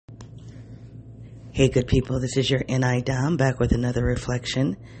Hey, good people, this is your NI Dom back with another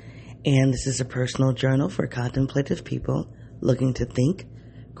reflection. And this is a personal journal for contemplative people looking to think,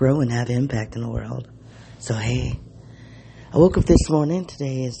 grow, and have impact in the world. So, hey, I woke up this morning.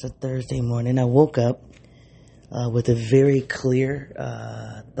 Today is a Thursday morning. I woke up with a very clear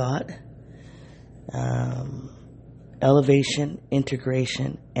thought. Elevation,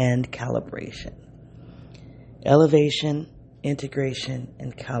 integration, and calibration. Elevation, integration,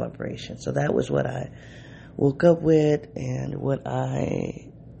 and calibration. So that was what I woke up with and what I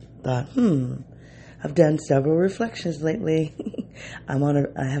thought, I've done several reflections lately. I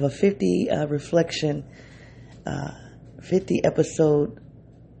have a 50 reflection, 50 episode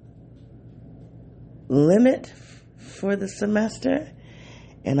limit for the semester,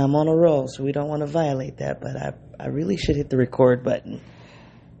 and I'm on a roll, so we don't want to violate that, but I really should hit the record button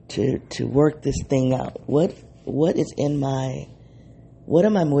to work this thing out. What is in what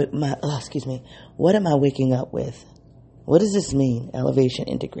am I waking up with? What does this mean? Elevation,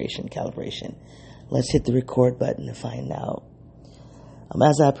 integration, calibration. Let's hit the record button to find out.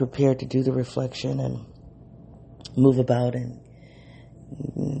 As I prepare to do the reflection and move about and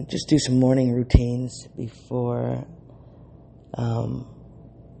just do some morning routines before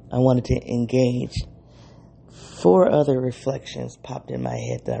I wanted to engage, 4 other reflections popped in my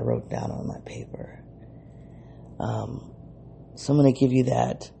head that I wrote down on my paper. So I'm going to give you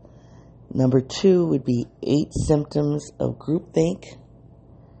that. Number 2 would be 8 symptoms of groupthink.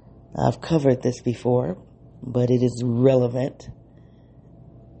 I've covered this before, but it is relevant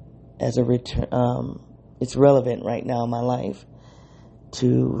as a return. It's relevant right now in my life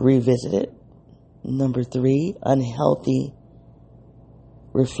to revisit it. Number 3, unhealthy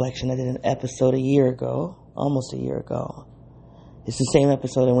reflection. I did an episode almost a year ago. It's the same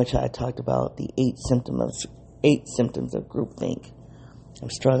episode in which I talked about the 8 symptoms of groupthink. I'm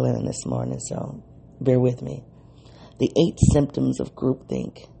struggling in this morning, so bear with me. The 8 symptoms of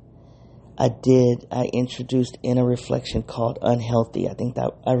groupthink I introduced in a reflection called Unhealthy. I think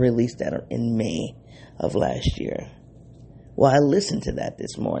that I released that in May of last year. Well, I listened to that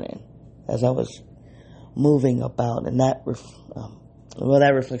this morning as I was moving about, and that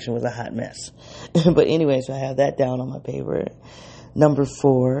reflection was a hot mess. But anyway, so I have that down on my paper. Number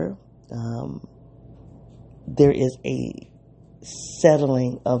 4, there is a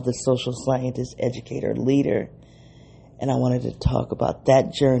settling of the social scientist, educator, leader. And I wanted to talk about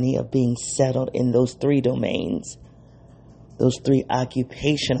that journey of being settled in those 3 domains, those 3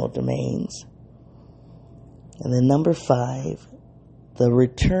 occupational domains. And then number 5, the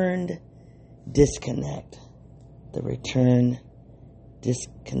returned disconnect. The returned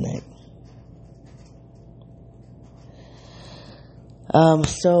disconnect.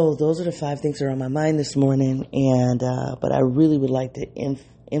 So those are the 5 things that are on my mind this morning, and but I really would like to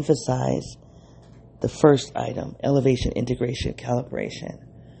emphasize the first item: elevation, integration, calibration.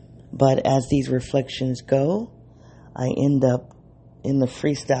 But as these reflections go, I end up in the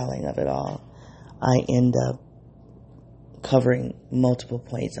freestyling of it all. I end up covering multiple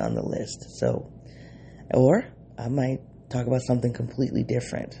points on the list. Or I might talk about something completely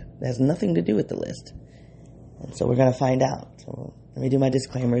different that has nothing to do with the list. And so we're going to find out. So let me do my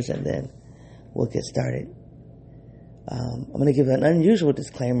disclaimers and then we'll get started. I'm going to give an unusual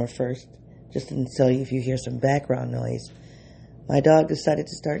disclaimer first, just to tell you if you hear some background noise. My dog decided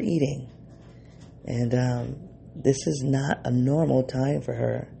to start eating. And this is not a normal time for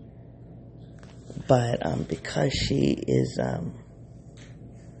her. But because she is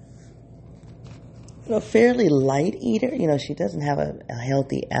a fairly light eater, she doesn't have a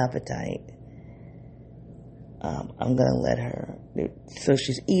healthy appetite. I'm going to let her. So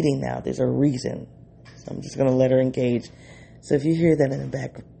she's eating now. There's a reason. So I'm just going to let her engage. So if you hear that in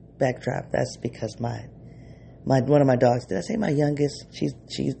the backdrop, that's because one of my dogs, did I say my youngest? She's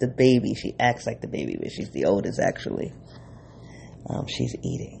the baby. She acts like the baby, but she's the oldest actually. She's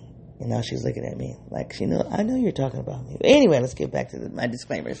eating. And now she's looking at me like I know you're talking about me. But anyway, let's get back to my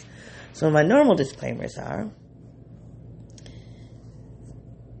disclaimers. So my normal disclaimers are: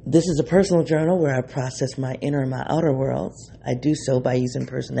 this is a personal journal where I process my inner and my outer worlds. I do so by using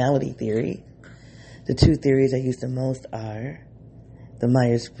personality theory. The 2 theories I use the most are the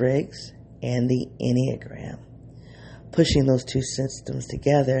Myers-Briggs and the Enneagram. Pushing those 2 systems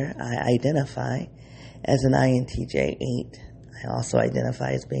together, I identify as an INTJ 8. I also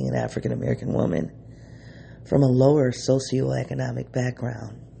identify as being an African American woman from a lower socioeconomic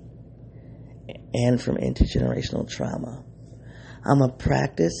background and from intergenerational trauma. I'm a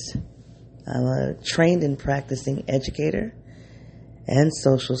trained and practicing educator and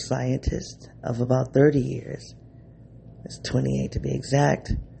social scientist of about 30 years. It's 28 to be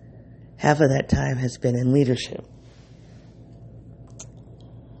exact. half of that time has been in leadership.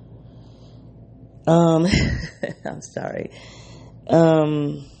 I'm sorry.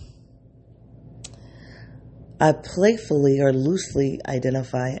 I playfully or loosely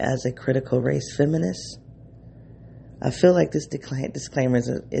identify as a critical race feminist. I feel like this disclaimer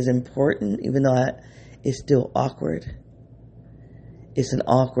is important, even though it's still awkward. It's an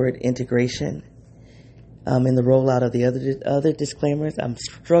awkward integration in the rollout of the other disclaimers. I'm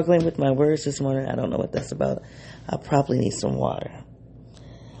struggling with my words this morning. I don't know what that's about. I probably need some water.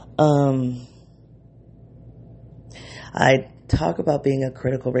 I talk about being a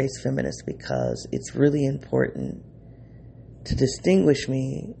critical race feminist because it's really important to distinguish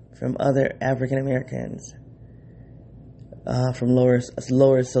me from other African Americans from lower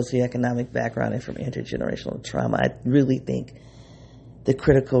socioeconomic background and from intergenerational trauma. I really think the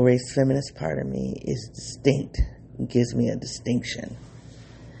critical race feminist part of me is distinct. It gives me a distinction.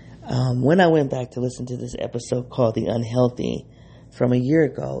 When I went back to listen to this episode called The Unhealthy from a year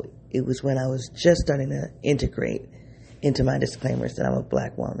ago, it was when I was just starting to integrate into my disclaimers that I'm a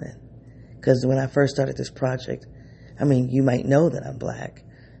black woman. Because when I first started this project, I mean, you might know that I'm black,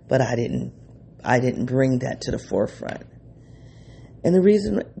 but I didn't bring that to the forefront. And the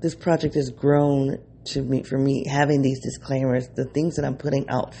reason this project has grown for me having these disclaimers, the things that I'm putting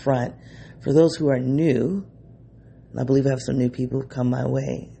out front for those who are new, and I believe I have some new people who've come my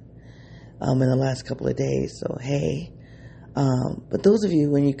way in the last couple of days, so hey. But those of you,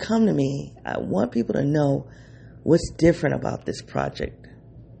 when you come to me, I want people to know what's different about this project.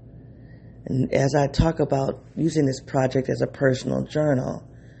 And as I talk about using this project as a personal journal,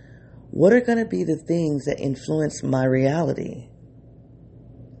 what are going to be the things that influence my reality?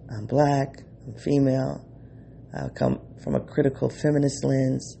 I'm black, I'm female, I come from a critical feminist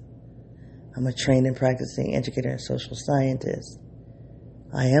lens, I'm a trained and practicing educator and social scientist.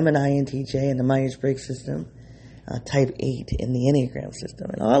 I am an INTJ in the Myers-Briggs system, type 8 in the Enneagram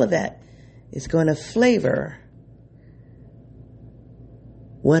system. And all of that is going to flavor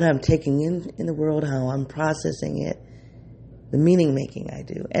what I'm taking in the world, how I'm processing it, the meaning making I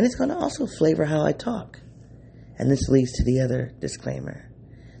do. And it's going to also flavor how I talk. And this leads to the other disclaimer.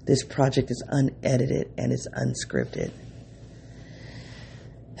 This project is unedited and it's unscripted.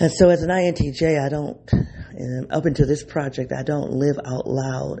 And so as an INTJ, up until this project, I don't live out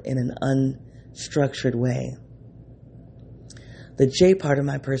loud in an unstructured way. The J part of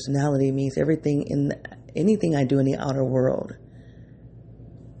my personality means anything I do in the outer world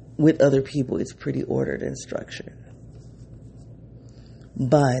with other people is pretty ordered and structured.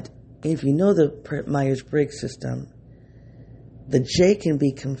 But if you know the Myers-Briggs system, the J can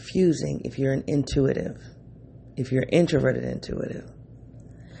be confusing if you're an intuitive, if you're introverted intuitive.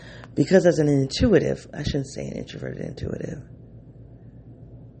 Because as an intuitive, I shouldn't say an introverted intuitive,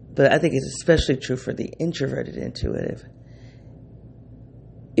 but I think it's especially true for the introverted intuitive.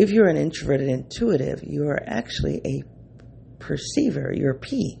 If you're an introverted intuitive, you are actually a perceiver, you're a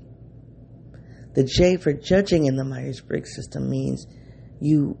P. The J for judging in the Myers-Briggs system means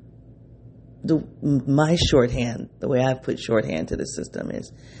my shorthand, the way I put shorthand to the system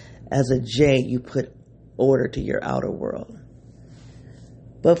is, as a J, you put order to your outer world.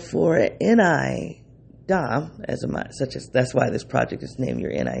 But for an NI Dom, that's why this project is named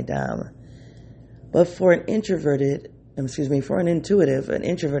your NI Dom. But for an introverted intuitive,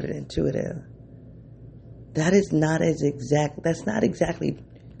 that's not exactly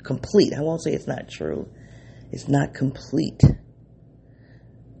complete. I won't say it's not true. It's not complete.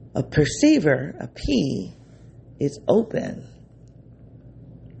 A perceiver, a P, is open,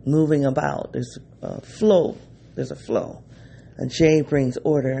 moving about. There's a flow. A J brings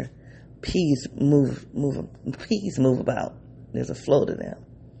order. P's move about. There's a flow to them.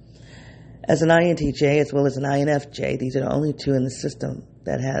 As an INTJ as well as an INFJ, these are the only two in the system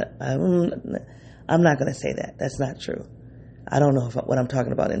that I'm not going to say that. That's not true. I don't know what I'm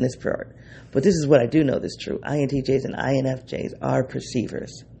talking about in this part. But this is what I do know is true. INTJs and INFJs are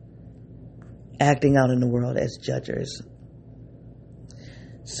perceivers, acting out in the world as judges.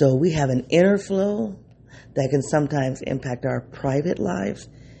 So we have an inner flow that can sometimes impact our private lives.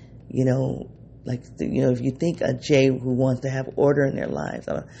 If you think a J who wants to have order in their lives,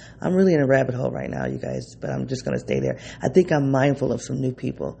 I'm really in a rabbit hole right now, you guys, but I'm just going to stay there. I think I'm mindful of some new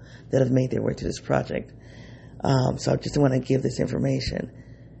people that have made their way to this project. So I just want to give this information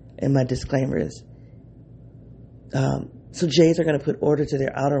in my disclaimers. So J's are going to put order to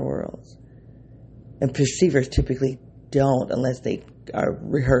their outer worlds. And perceivers typically don't unless they are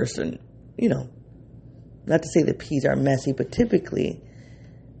rehearsed and, not to say that P's are messy, but typically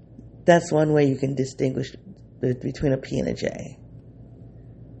that's one way you can distinguish between a P and a J.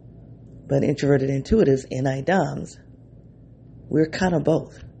 But introverted intuitives and IDOMs, we're kind of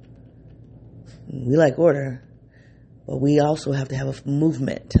both. We like order, but we also have to have a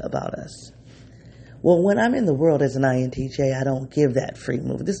movement about us. Well, when I'm in the world as an INTJ, I don't give that free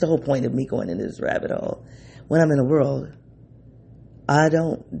movement. This is the whole point of me going into this rabbit hole. When I'm in the world, I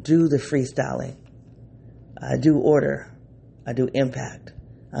don't do the freestyling. I do order. I do impact.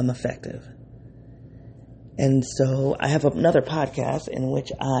 I'm effective. And so I have another podcast in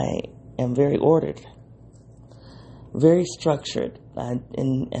which I am very ordered, very structured.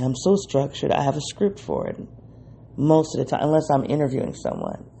 And I'm so structured, I have a script for it most of the time, unless I'm interviewing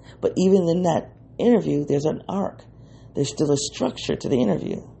someone. But even in that interview, there's an arc. There's still a structure to the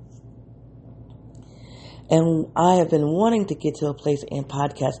interview. And I have been wanting to get to a place in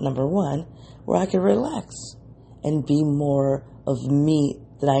podcast number 1 where I can relax and be more of me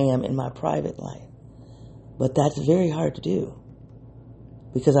than I am in my private life. But that's very hard to do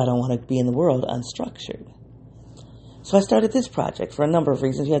because I don't want to be in the world unstructured. So I started this project for a number of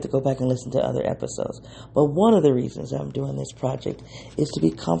reasons. You have to go back and listen to other episodes. But one of the reasons I'm doing this project is to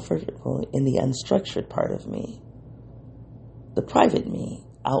be comfortable in the unstructured part of me, the private me,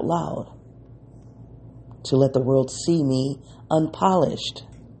 out loud, to let the world see me unpolished.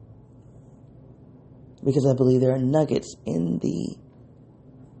 Because I believe there are nuggets in the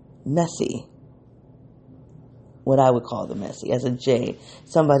messy, what I would call the messy. As a J,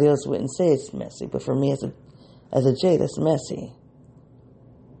 somebody else wouldn't say it's messy, but for me as a J, that's messy.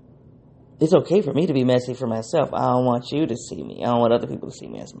 It's okay for me to be messy for myself. I don't want you to see me. I don't want other people to see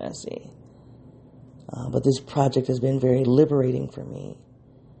me as messy. But this project has been very liberating for me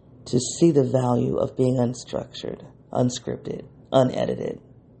to see the value of being unstructured, unscripted, unedited.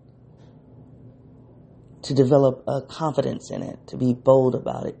 To develop a confidence in it, to be bold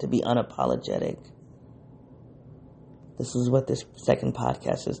about it, to be unapologetic. This is what this second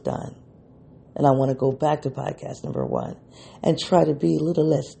podcast has done. And I want to go back to podcast number 1 and try to be a little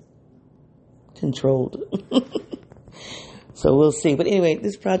less controlled. So we'll see. But anyway,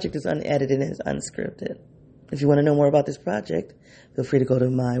 this project is unedited and is unscripted. If you want to know more about this project, feel free to go to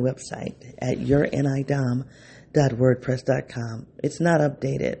my website at yournidom.wordpress.com. It's not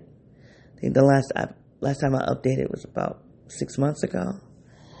updated. I think the last time I updated was about 6 months ago.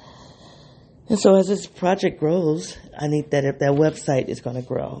 And so as this project grows, I need that website is going to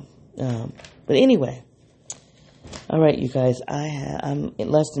grow. But anyway, all right, you guys, I'm in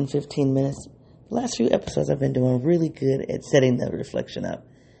less than 15 minutes. The last few episodes I've been doing really good at setting the reflection up.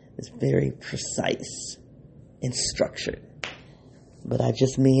 It's very precise and structured. But I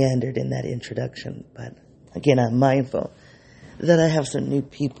just meandered in that introduction. But again, I'm mindful that I have some new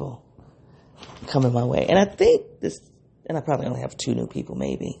people coming my way. And I think and I probably only have 2 new people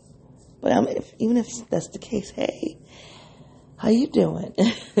maybe. But even if that's the case, hey, how you doing?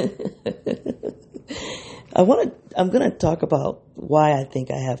 I'm going to talk about why I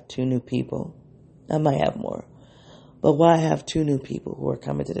think I have 2 new people. I might have more. But why I have 2 new people who are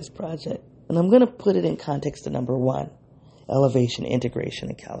coming to this project. And I'm going to put it in context to number 1, elevation, integration,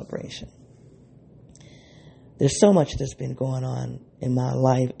 and calibration. There's so much that's been going on in my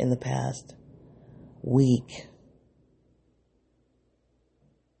life in the past week.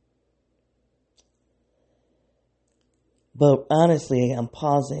 But honestly, I'm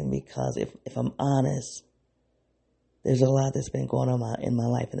pausing because if I'm honest, there's a lot that's been going on in my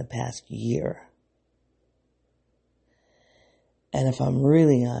life in the past year. And if I'm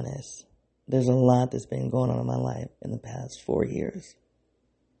really honest, there's a lot that's been going on in my life in the past 4 years.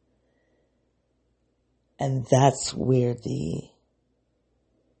 And that's where the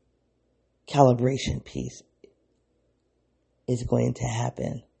calibration piece is going to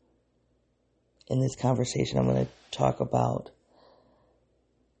happen. In this conversation, I'm going to talk about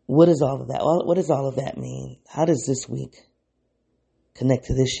what is all of that? What does all of that mean? How does this week connect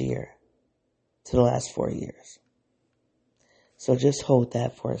to this year, to the last 4 years? So just hold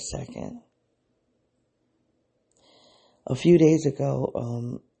that for a second. A few days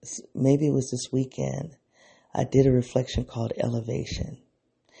ago, maybe it was this weekend, I did a reflection called Elevation.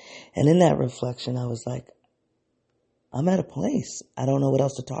 And in that reflection, I was like, I'm at a place. I don't know what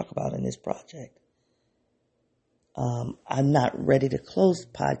else to talk about in this project. I'm not ready to close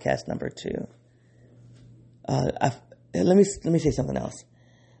podcast number 2. Let me say something else.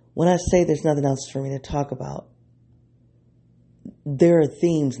 When I say there's nothing else for me to talk about, there are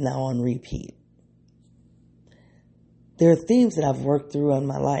themes now on repeat. There are themes that I've worked through in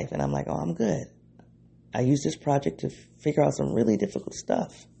my life, and I'm like, oh, I'm good. I use this project to figure out some really difficult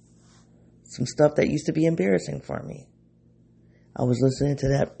stuff. Some stuff that used to be embarrassing for me. I was listening to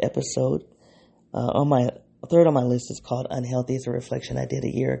that episode. Third on my list is called Unhealthy. It's a reflection I did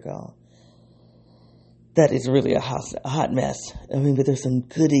a year ago. that is really a hot mess. I mean, but there's some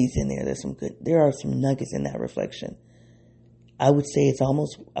goodies in there. There are some nuggets in that reflection. I would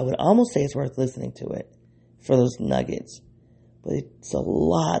almost say it's worth listening to it for those nuggets. But it's a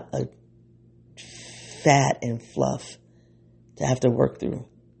lot of fat and fluff to have to work through.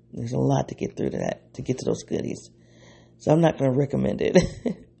 There's a lot to get through to get to those goodies. So I'm not going to recommend it,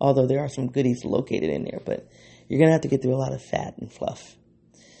 although there are some goodies located in there. But you're going to have to get through a lot of fat and fluff.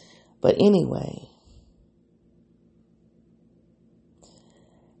 But anyway,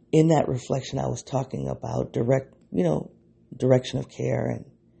 in that reflection, I was talking about direction of care and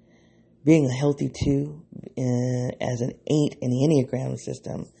being a healthy 2 as an 8 in the Enneagram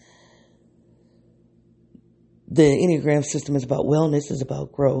system. The Enneagram system is about wellness, is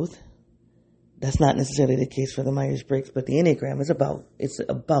about growth. That's not necessarily the case for the Myers-Briggs, but the Enneagram is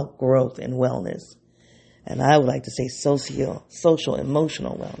about growth and wellness. And I would like to say social,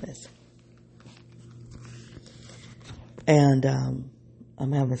 emotional wellness. And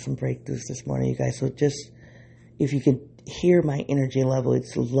I'm having some breakthroughs this morning, you guys. So just, if you can hear my energy level,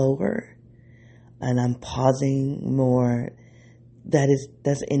 it's lower, and I'm pausing more.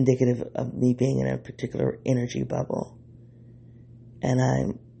 That's indicative of me being in a particular energy bubble. And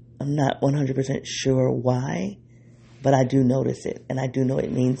I'm not 100% sure why, but I do notice it, and I do know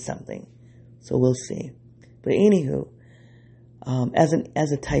it means something. So we'll see. But anywho, as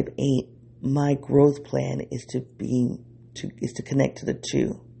a type 8, my growth plan is to connect to the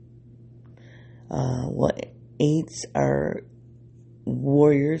 2. Well, 8s are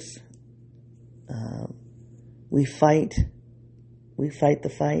warriors. We fight the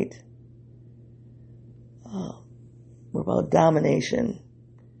fight. We're about domination.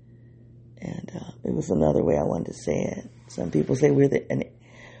 And it was another way I wanted to say it. Some people say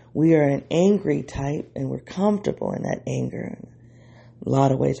we are an angry type, and we're comfortable in that anger. In a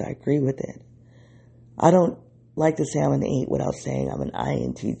lot of ways, I agree with it. I don't like to say I'm an 8 without saying I'm an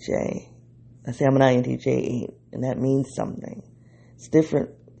INTJ. I say I'm an INTJ 8, and that means something. It's different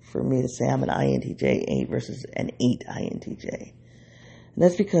for me to say I'm an INTJ 8 versus an 8 INTJ. And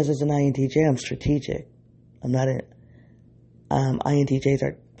that's because as an INTJ, I'm strategic. I'm not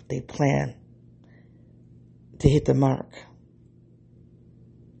INTJs they plan to hit the mark.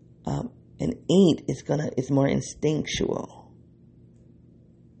 An 8 is more instinctual.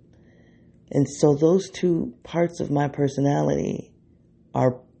 And so those two parts of my personality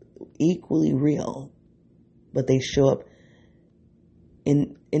are equally real, but they show up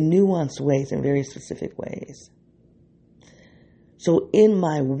in nuanced ways, in very specific ways. So in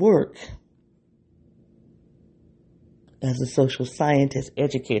my work as a social scientist,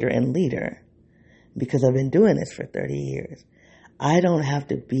 educator, and leader, because I've been doing this for 30 years, I don't have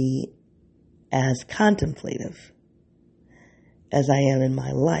to be as contemplative as I am in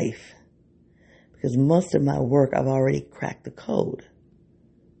my life, because most of my work I've already cracked the code,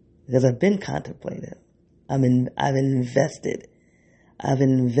 because I've been contemplative. I've invested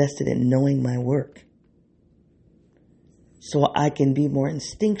in knowing my work, so I can be more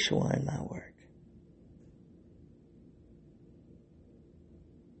instinctual in my work.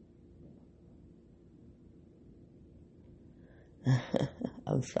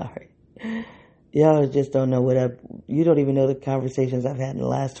 I'm sorry. Y'all just don't know you don't even know the conversations I've had in the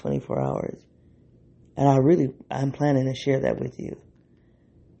last 24 hours. And I'm planning to share that with you.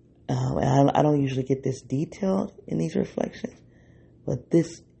 And I don't usually get this detailed in these reflections, but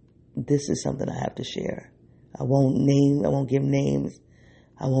this is something I have to share. I won't give names.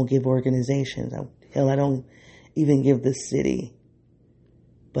 I won't give organizations. I don't even give the city.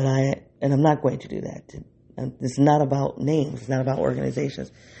 But I'm not going to do that. It's not about names. It's not about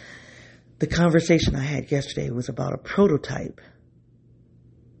organizations. The conversation I had yesterday was about a prototype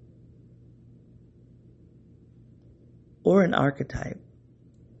or an archetype.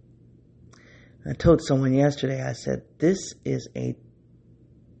 I told someone yesterday, I said, this is a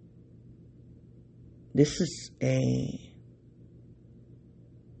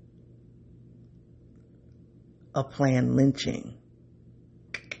planned lynching,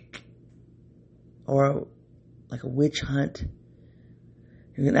 or like a witch hunt.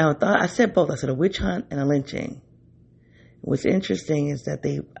 Now, I said both. I said a witch hunt and a lynching. What's interesting is that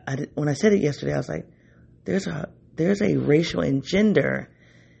when I said it yesterday, I was like, there's a racial and gender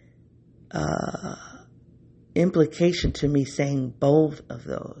implication to me saying both of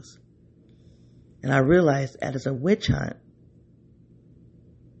those. And I realized that as a witch hunt,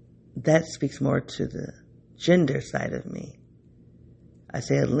 that speaks more to the gender side of me. I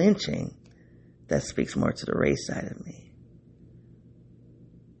say a lynching, that speaks more to the race side of me.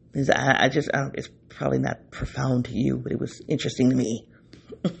 It's probably not profound to you, but it was interesting to me.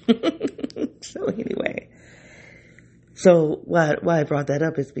 So anyway, So why I brought that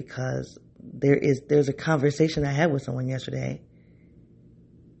up is because there's a conversation I had with someone yesterday,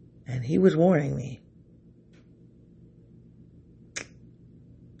 and he was warning me.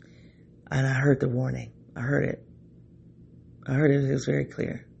 And I heard the warning. I heard it. It was very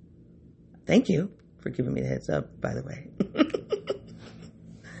clear. Thank you for giving me the heads up, by the way.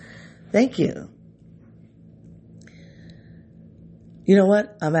 Thank you. You know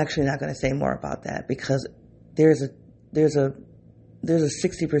what? I'm actually not going to say more about that because there's a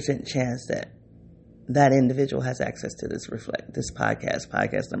 60% chance that individual has access to this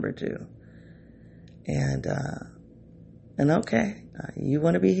podcast number 2. And okay, you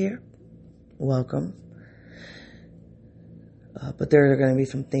want to be here? Welcome. But there are going to be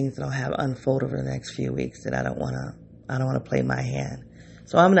some things that I'll have unfold over the next few weeks that I don't want to play my hand.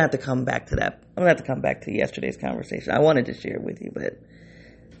 So I'm going to have to come back to that. I'm going to have to come back to yesterday's conversation. I wanted to share it with you, but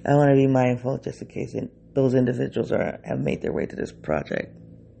I want to be mindful just in case those individuals have made their way to this project.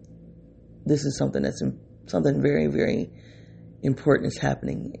 This is something something very, very important is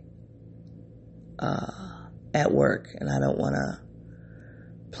happening at work, and I don't want to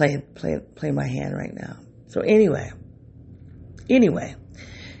play my hand right now. So anyway, I'm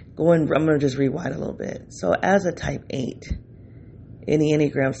going to just rewind a little bit. So as a type 8 in the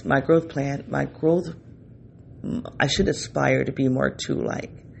Enneagrams, my growth plan, I should aspire to be more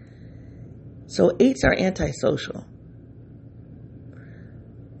 2-like. So 8s are antisocial.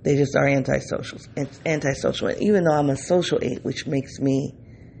 They just are antisocial. And even though I'm a social 8, which makes me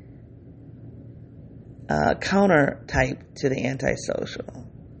counter type to the antisocial,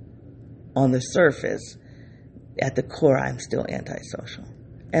 on the surface, at the core, I'm still antisocial.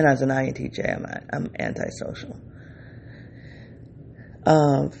 And as an INTJ, I'm antisocial.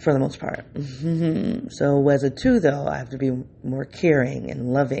 For the most part. So as a 2, though, I have to be more caring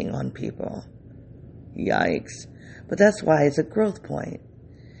and loving on people. Yikes. But that's why it's a growth point.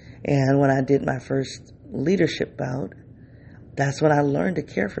 And when I did my first leadership bout, that's when I learned to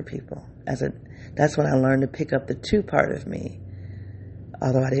care for people. That's when I learned to pick up the 2 part of me.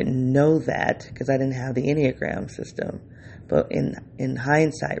 Although I didn't know that because I didn't have the Enneagram system. But in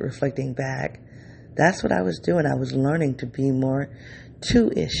hindsight, reflecting back, that's what I was doing. I was learning to be more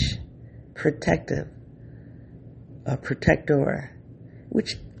 2-ish, protective, a protector,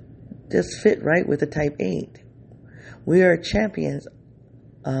 which does fit right with the type 8. We are champions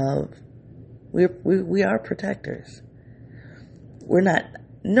of, we are protectors. We're not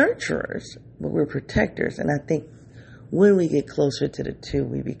nurturers, but we're protectors. And I think when we get closer to the 2,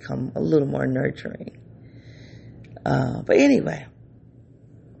 we become a little more nurturing. But anyway,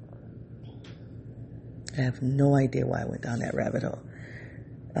 I have no idea why I went down that rabbit hole.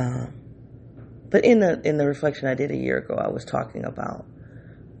 But in the reflection I did a year ago, I was talking about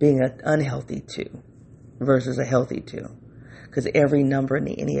being an unhealthy 2 versus a healthy 2. Because every number in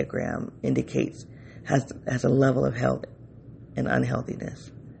the Enneagram has a level of health and unhealthiness.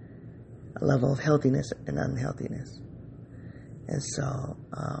 A level of healthiness and unhealthiness. And so,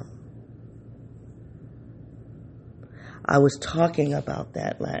 I was talking about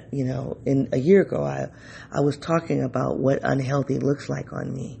that, in a year ago, I was talking about what unhealthy looks like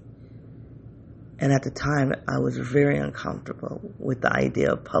on me. And at the time, I was very uncomfortable with the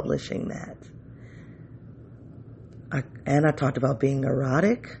idea of publishing that. I talked about being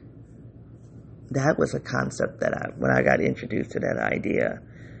neurotic. That was a concept that when I got introduced to that idea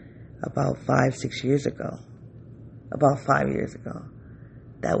about 5 years ago,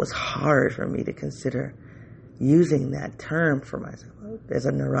 that was hard for me to consider using that term for myself as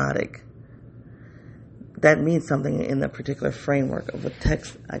a neurotic. That means something in the particular framework of a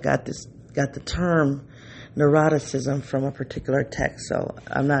text. I got the term neuroticism from a particular text. So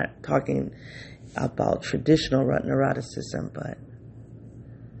I'm not talking about traditional neuroticism, but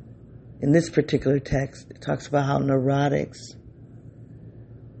in this particular text, it talks about how neurotics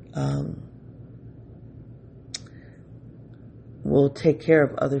will take care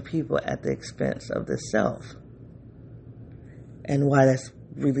of other people at the expense of the self. And why that's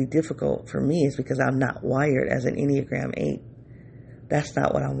really difficult for me is because I'm not wired as an Enneagram 8. That's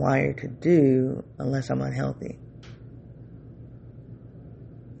not what I'm wired to do unless I'm unhealthy.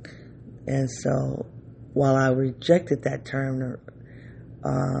 And so while I rejected that term,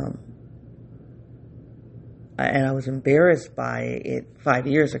 and I was embarrassed by it 5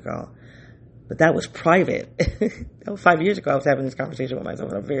 years ago, but that was private. 5 years ago, I was having this conversation with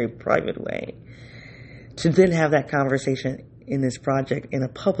myself in a very private way. To then have that conversation in this project in a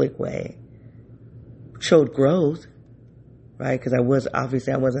public way showed growth, right? Because I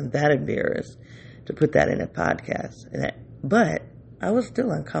wasn't that embarrassed to put that in a podcast. But I was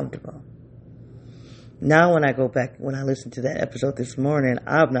still uncomfortable. Now when I go back, when I listen to that episode this morning,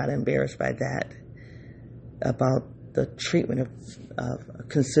 I'm not embarrassed by that, about the treatment of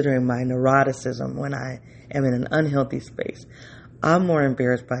considering my neuroticism when I am in an unhealthy space. I'm more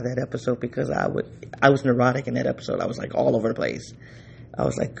embarrassed by that episode because I was neurotic in that episode. I was like all over the place. I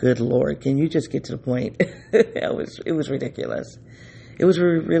was like, good Lord, can you just get to the point? It was ridiculous. It was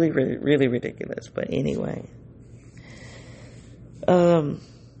really, really, really ridiculous. But anyway.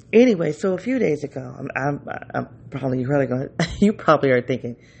 Anyway, so a few days ago, you probably are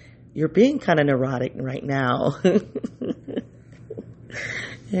thinking, you're being kind of neurotic right now.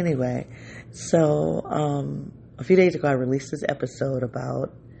 Anyway, so, a few days ago, I released this episode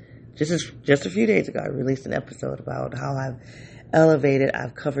about, just a few days ago, I released an episode about how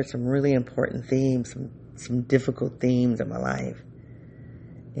I've covered some really important themes, some difficult themes in my life.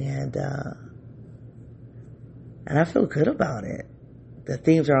 And I feel good about it. The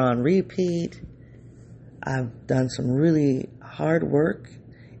themes are on repeat. I've done some really hard work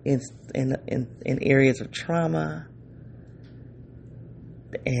in areas of trauma.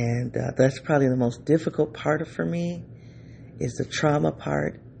 And that's probably the most difficult part for me, is the trauma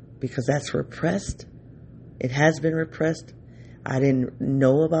part, because that's repressed. It has been repressed. I didn't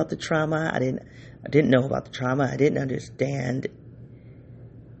know about the trauma. I didn't know about the trauma. I didn't understand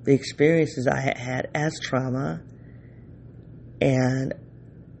the experiences I had as trauma, and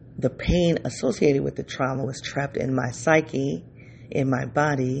the pain associated with the trauma was trapped in my psyche, in my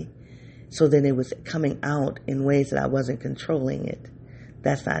body, so then it was coming out in ways that I wasn't controlling it.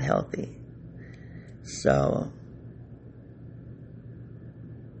 That's not healthy. So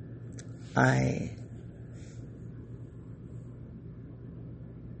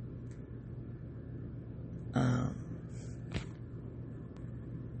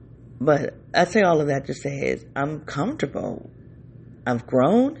but I say all of that to say is I'm comfortable. I've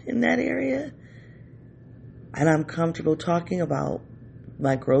grown in that area, and I'm comfortable talking about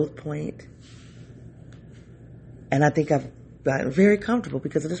my growth point. And I think I've gotten very comfortable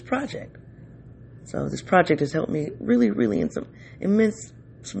because of this project. So this project has helped me really, really in some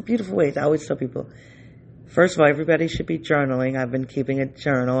beautiful ways. I always tell people, first of all, everybody should be journaling. I've been keeping a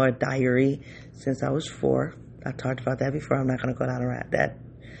journal, a diary, since I was 4. I talked about that before. I'm not going to go down that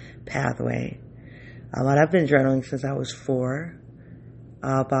pathway. But I've been journaling since I was 4.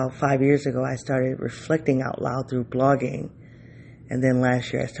 About 5 years ago, I started reflecting out loud through blogging. And then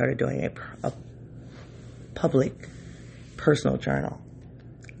last year, I started doing a public, personal journal.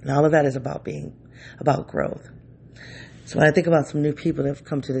 And all of that is about growth. So when I think about some new people that have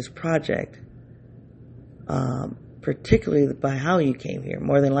come to this project, particularly by how you came here,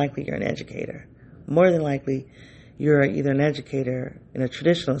 more than likely you're an educator. More than likely you're either an educator in a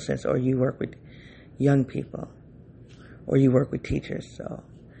traditional sense, or you work with young people, or you work with teachers. So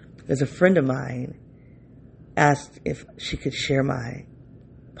there's a friend of mine asked if she could share my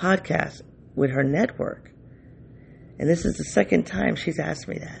podcast with her network. And this is the second time she's asked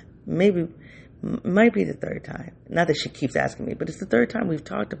me that. Might be the third time. Not that she keeps asking me, but it's the third time we've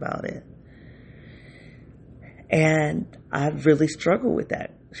talked about it. And I've really struggled with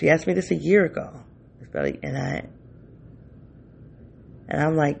that. She asked me this a year ago. And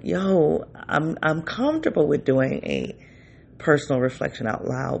I'm like, yo, I'm comfortable with doing a personal reflection out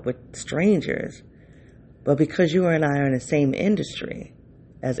loud with strangers. But because you and I are in the same industry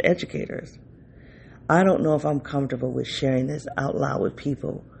as educators, I don't know if I'm comfortable with sharing this out loud with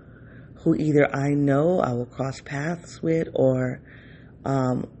people who either I know I will cross paths with, or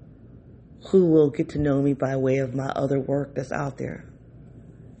who will get to know me by way of my other work that's out there,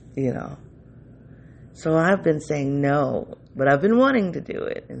 So I've been saying no, but I've been wanting to do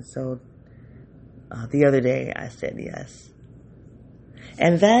it. And so the other day I said yes.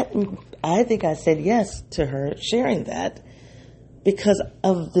 And I think I said yes to her sharing that because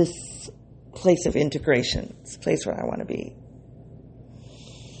of this place of integration. It's a place where I want to be.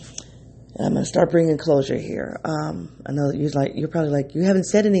 And I'm going to start bringing closure here. I know that you're probably like, you haven't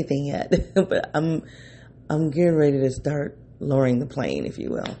said anything yet, but I'm getting ready to start lowering the plane, if you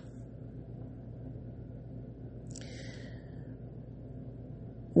will.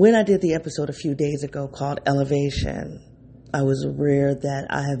 When I did the episode a few days ago called Elevation, I was aware that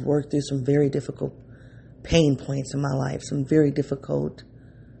I have worked through some very difficult pain points in my life, some very difficult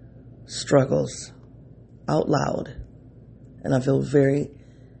struggles out loud. And I'm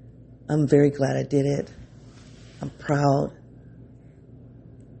very glad I did it. I'm proud.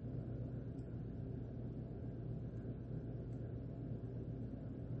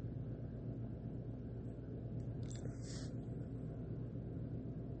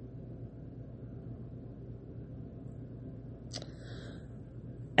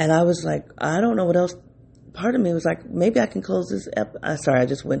 And I was like, I don't know what else part of me was like, maybe I can close this sorry, I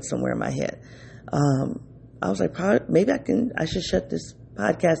just went somewhere in my head. I was like, maybe I should shut this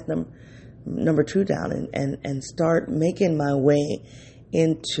podcast number 2 down and start making my way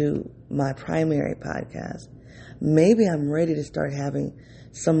into my primary podcast. Maybe I'm ready to start having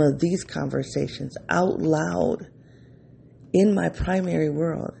some of these conversations out loud in my primary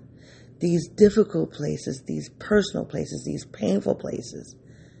world. These difficult places, these personal places, these painful places.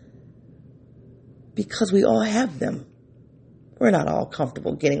 Because we all have them. We're not all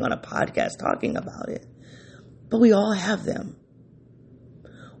comfortable getting on a podcast talking about it, but we all have them.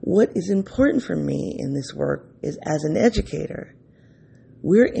 What is important for me in this work is, as an educator,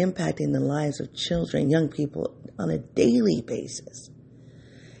 we're impacting the lives of children, young people on a daily basis.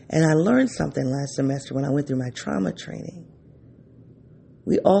 And I learned something last semester when I went through my trauma training.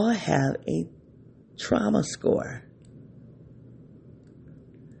 We all have a trauma score.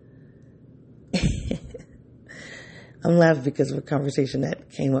 I'm laughing because of a conversation that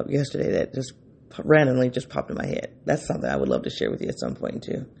came up yesterday that just randomly just popped in my head. That's something I would love to share with you at some point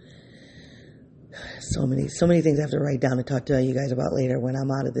too. So many things I have to write down and talk to you guys about later when I'm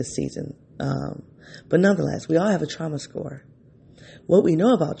out of this season. But nonetheless, we all have a trauma score. What we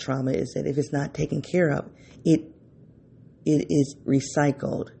know about trauma is that if it's not taken care of, it is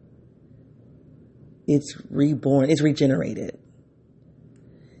recycled. It's reborn. It's regenerated.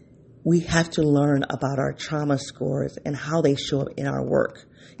 We have to learn about our trauma scores and how they show up in our work,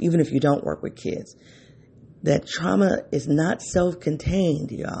 even if you don't work with kids. That trauma is not self-contained,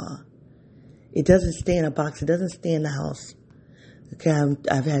 y'all. It doesn't stay in a box. It doesn't stay in the house. Okay,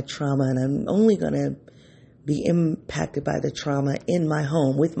 I've had trauma and I'm only going to be impacted by the trauma in my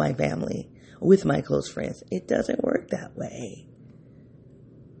home, with my family, with my close friends. It doesn't work that way.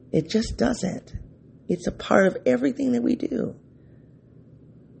 It just doesn't. It's a part of everything that we do.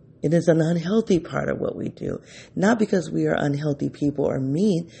 It is an unhealthy part of what we do. Not because we are unhealthy people or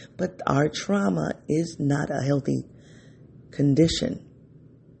mean, but our trauma is not a healthy condition.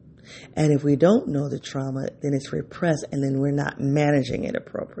 And if we don't know the trauma, then it's repressed and then we're not managing it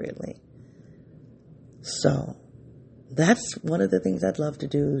appropriately. So that's one of the things I'd love to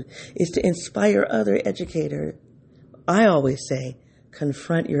do, is to inspire other educators. I always say,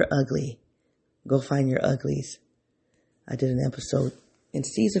 confront your ugly. Go find your uglies. I did an episode in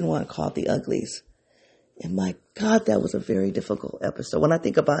season 1 called The Uglies. And my God, that was a very difficult episode. When I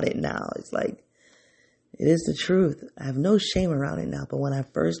think about it now, it's like, it is the truth. I have no shame around it now. But when I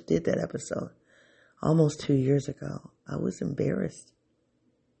first did that episode, almost 2 years ago, I was embarrassed.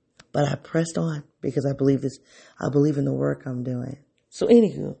 But I pressed on because I believe in the work I'm doing. So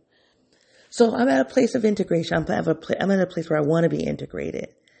anywho, so I'm at a place of integration. I'm at a place where I want to be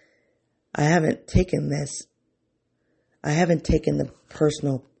integrated. I haven't taken the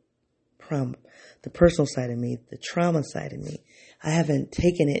personal side of me, the trauma side of me. I haven't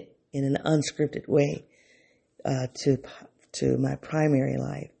taken it in an unscripted way to my primary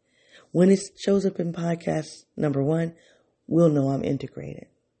life. When it shows up in podcast number 1, we'll know I'm integrated.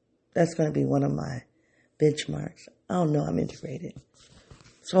 That's going to be one of my benchmarks. I'll know I'm integrated.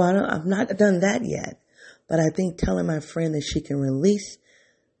 So I've not done that yet, but I think telling my friend that she can release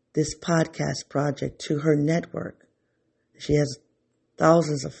this podcast project to her network. She has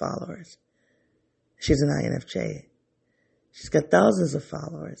thousands of followers. She's an INFJ. She's got thousands of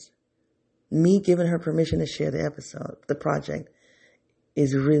followers. Me giving her permission to share the project,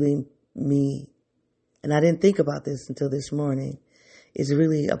 is really me. And I didn't think about this until this morning. It's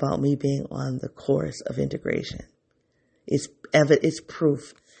really about me being on the course of integration. It's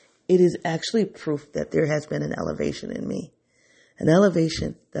proof. It is actually proof that there has been an elevation in me. An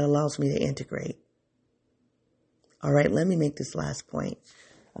elevation that allows me to integrate. All right, let me make this last point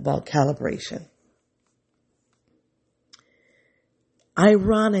about calibration.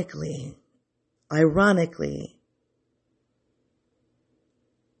 Ironically,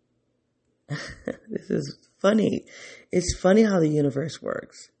 this is funny. It's funny how the universe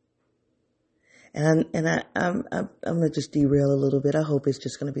works. And I'm going to just derail a little bit. I hope it's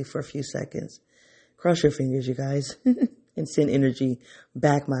just going to be for a few seconds. Cross your fingers, you guys, and send energy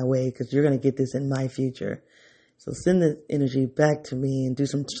back my way, because you're going to get this in my future. So send the energy back to me and do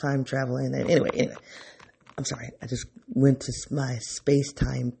some time traveling. And anyway, I'm sorry. I just went to my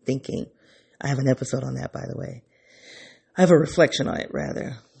space-time thinking. I have an episode on that, by the way. I have a reflection on it,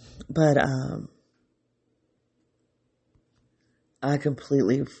 rather. But I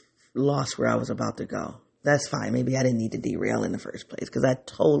completely lost where I was about to go. That's fine. Maybe I didn't need to derail in the first place, because I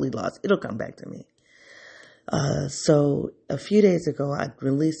totally lost. It'll come back to me. So a few days ago, I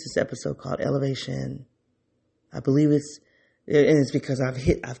released this episode called Elevation. I believe it's And it's because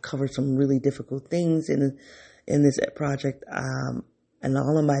I've covered some really difficult things in this project, and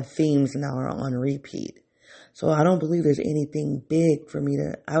all of my themes now are on repeat. So I don't believe there's anything big for me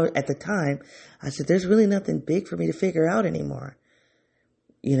at the time, I said, there's really nothing big for me to figure out anymore.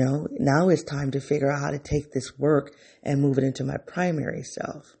 Now it's time to figure out how to take this work and move it into my primary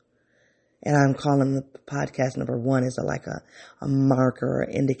self. And I'm calling the podcast number 1 as a marker or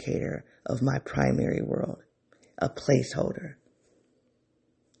indicator of my primary world, a placeholder.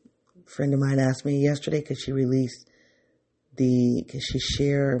 A friend of mine asked me yesterday, could she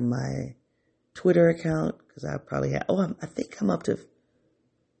share my Twitter account? Because I probably have, I think am I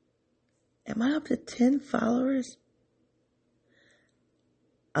up to 10 followers?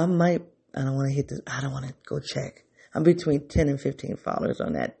 I don't want to go check. I'm between 10 and 15 followers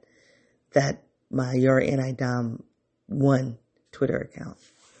on my Your NI Dom 1 Twitter account.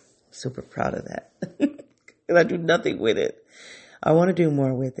 Super proud of that. And I do nothing with it. I want to do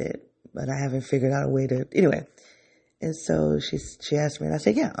more with it, but I haven't figured out a way to, anyway. And so she asked me, and I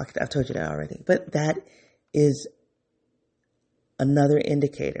said, yeah, I've told you that already. But that is another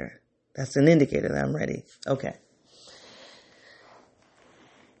indicator. That's an indicator that I'm ready. Okay.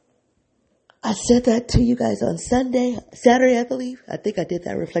 I said that to you guys on Saturday, I believe. I think I did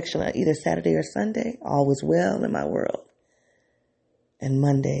that reflection on either Saturday or Sunday. All was well in my world. And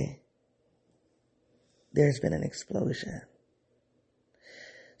Monday, there's been an explosion.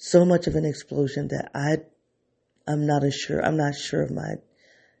 So much of an explosion that I'm not sure of my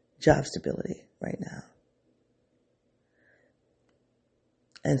job stability right now.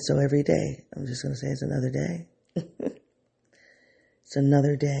 And so every day, I'm just going to say it's another day. It's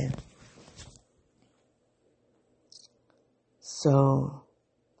another day. So,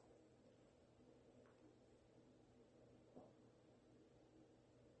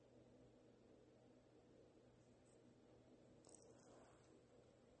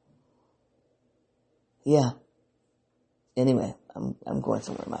 yeah. Anyway, I'm going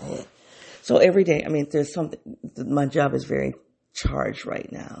somewhere in my head. So every day, there's something, my job is very charged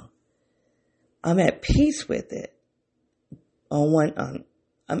right now. I'm at peace with it. I'm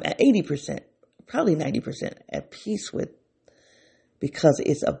at 80%, probably 90% at peace with, because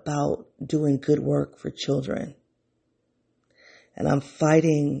it's about doing good work for children. And I'm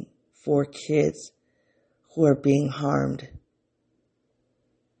fighting for kids who are being harmed.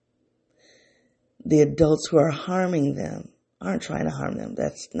 The adults who are harming them aren't trying to harm them.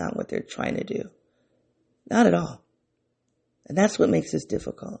 That's not what they're trying to do. Not at all. And that's what makes this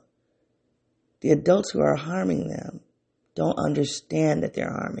difficult. The adults who are harming them don't understand that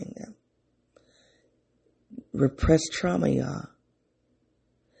they're harming them. Repressed trauma, y'all.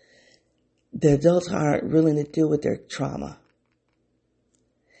 The adults aren't willing to deal with their trauma.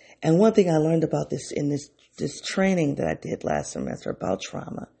 And one thing I learned about this in this training that I did last semester about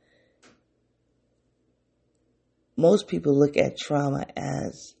trauma, most people look at trauma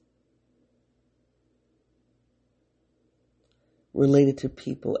as related to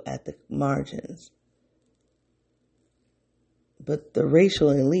people at the margins. But the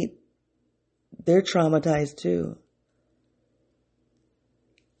racial elite, they're traumatized too.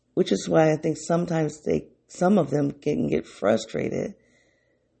 Which is why I think sometimes some of them can get frustrated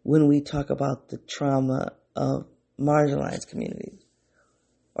when we talk about the trauma of marginalized communities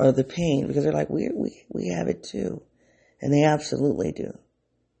or the pain, because they're like, we have it too. And they absolutely do.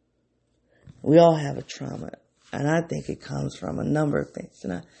 We all have a trauma. And I think it comes from a number of things.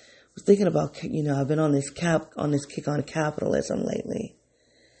 And I was thinking about, I've been on this kick on capitalism lately.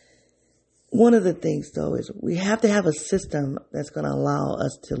 One of the things, though, is we have to have a system that's going to allow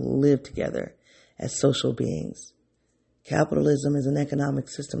us to live together as social beings. Capitalism is an economic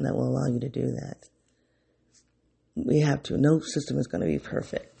system that will allow you to do that. We have to. No system is going to be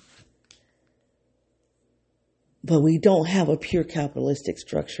perfect. But we don't have a pure capitalistic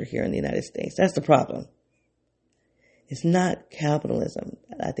structure here in the United States. That's the problem. It's not capitalism.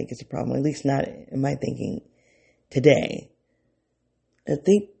 I think it's a problem, at least not in my thinking today. I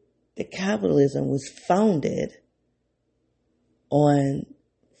think that capitalism was founded on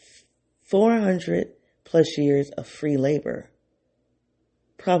 400 plus years of free labor.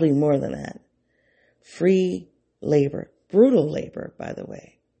 Probably more than that. Free labor. Brutal labor, by the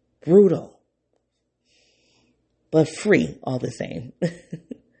way. Brutal. But free all the same.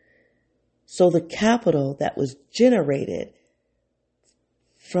 So the capital that was generated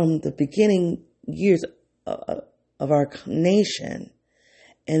from the beginning years of our nation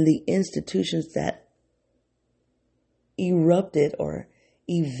and the institutions that erupted or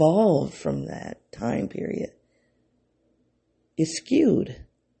evolved from that time period is skewed.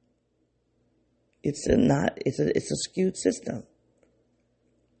 It's a skewed system.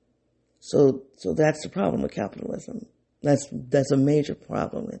 So that's the problem with capitalism. That's a major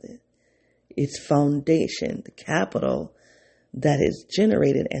problem with it. Its foundation, the capital that is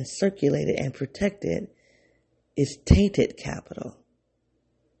generated and circulated and protected, is tainted capital.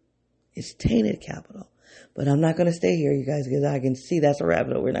 It's tainted capital. But I'm not going to stay here, you guys, because I can see that's a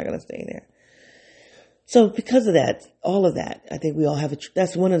rabbit hole. We're not going to stay there. So because of that, all of that, I think we all have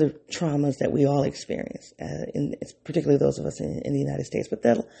that's one of the traumas that we all experience, particularly those of us in the United States. But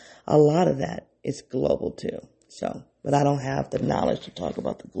a lot of that is global too. So, but I don't have the knowledge to talk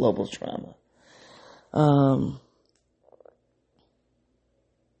about the global trauma.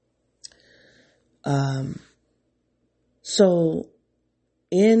 So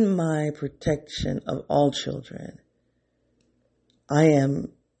in my protection of all children, I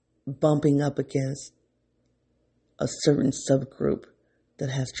am bumping up against a certain subgroup that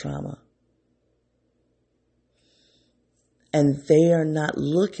has trauma. And they are not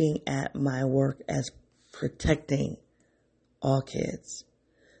looking at my work as protecting all kids.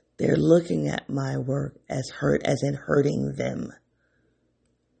 They're looking at my work as in hurting them.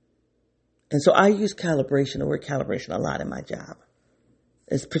 And so I use the word calibration a lot in my job,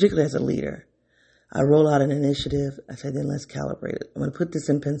 particularly as a leader. I roll out an initiative. I say, then let's calibrate it. I'm going to put this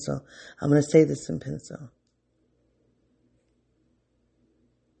in pencil. I'm going to say this in pencil.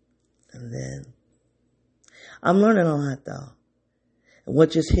 And then I'm learning a lot though. And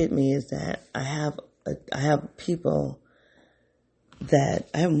what just hit me is that I have people that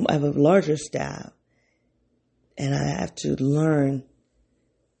I have a larger staff, and I have to learn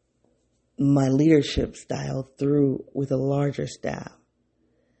my leadership style with a larger staff.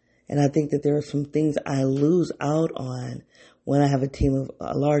 And I think that there are some things I lose out on when I have a team of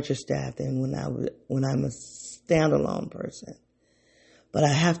a larger staff than when I'm a standalone person. But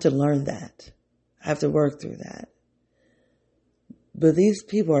I have to learn that. I have to work through that. But these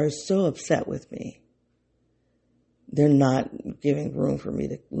people are so upset with me. They're not giving room for me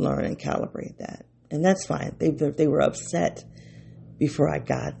to learn and calibrate that. And that's fine. They were upset before I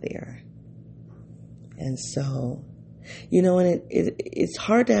got there. And so, and it's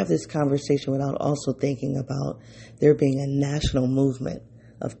hard to have this conversation without also thinking about there being a national movement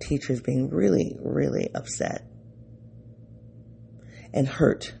of teachers being really, really upset and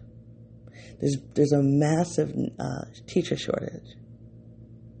hurt. There's a massive teacher shortage.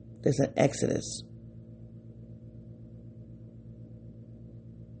 There's an exodus.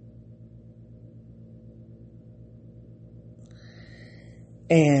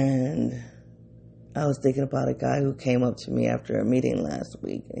 And I was thinking about a guy who came up to me after a meeting last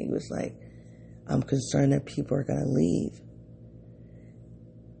week, and he was like, I'm concerned that people are going to leave.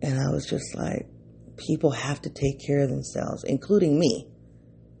 And I was just like, people have to take care of themselves, including me.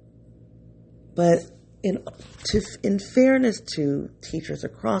 But in fairness to teachers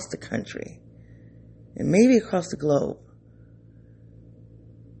across the country, and maybe across the globe,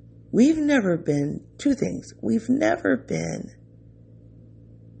 we've never been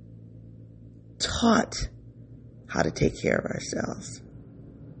taught how to take care of ourselves.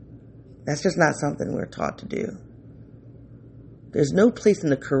 That's just not something we're taught to do. There's no place in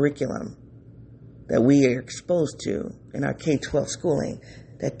the curriculum that we are exposed to in our K-12 schooling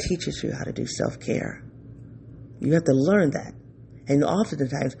that teaches you how to do self-care. You have to learn that. And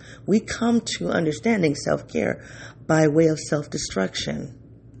oftentimes, we come to understanding self-care by way of self-destruction.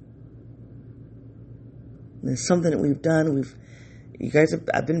 And it's something that we've done.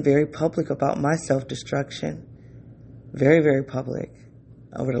 I've been very public about my self-destruction. Very, very public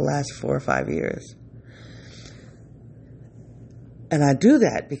over the last 4 or 5 years. And I do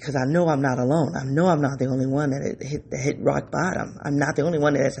that because I know I'm not alone. I know I'm not the only one that hit rock bottom. I'm not the only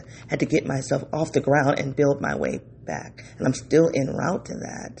one that has had to get myself off the ground and build my way back. And I'm still en route to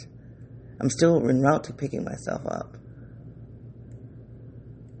that. I'm still en route to picking myself up.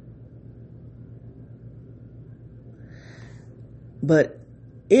 But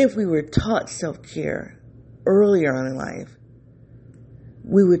if we were taught self-care earlier on in life,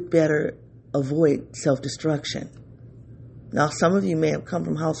 we would better avoid self-destruction. Now, some of you may have come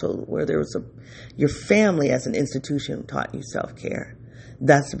from households where your family as an institution taught you self-care.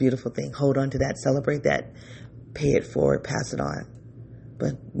 That's a beautiful thing. Hold on to that, celebrate that, pay it forward, pass it on.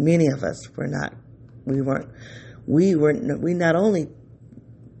 But many of us we not only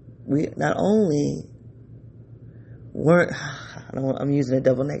weren't, I'm using a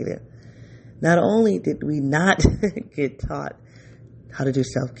double negative. Not only did we not get taught how to do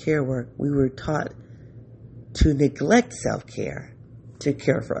self-care work, we were taught to neglect self-care to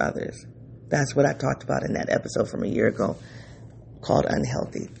care for others. That's what I talked about in that episode from a year ago called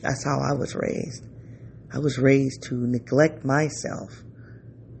Unhealthy. That's how I was raised. I was raised to neglect myself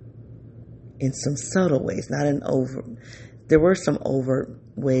in some subtle ways, not in over. There were some overt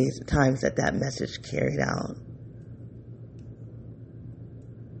ways, times that message carried out.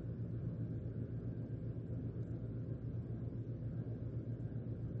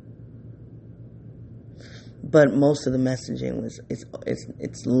 But most of the messaging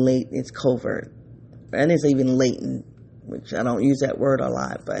it's late, it's covert, and it's even latent, which I don't use that word a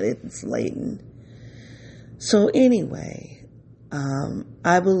lot, but it's latent. So anyway,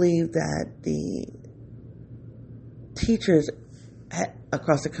 I believe that the teachers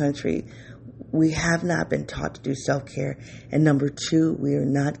across the country, we have not been taught to do self-care, and number two, we are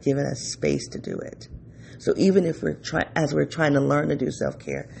not given a space to do it. So even if we're trying to learn to do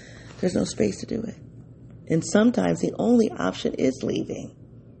self-care, there's no space to do it. And sometimes the only option is leaving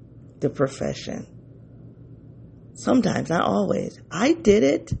the profession. Sometimes, not always. I did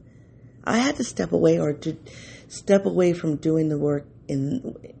it. I had to step away from doing the work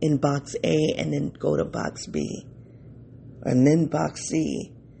in box A and then go to box B and then box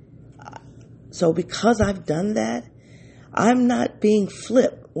C. So because I've done that, I'm not being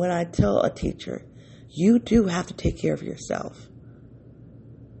flip when I tell a teacher, you do have to take care of yourself.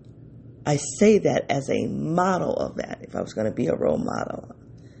 I say that as a model of that, if I was going to be a role model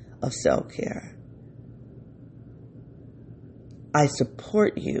of self-care. I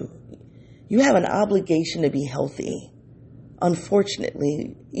support you. You have an obligation to be healthy.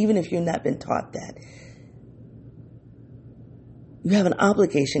 Unfortunately, even if you've not been taught that, you have an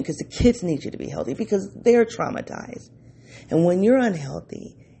obligation because the kids need you to be healthy because they're traumatized. And when you're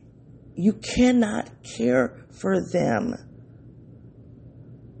unhealthy, you cannot care for them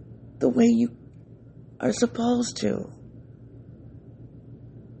the way you are supposed to.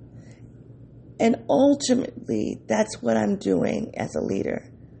 And ultimately, that's what I'm doing as a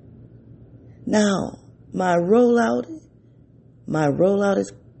leader. Now, my rollout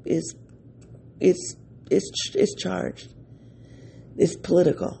is charged. It's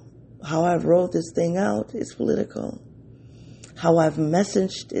political. How I've rolled this thing out is political. How I've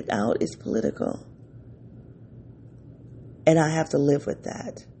messaged it out is political. And I have to live with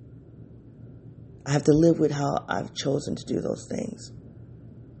that. I have to live with how I've chosen to do those things.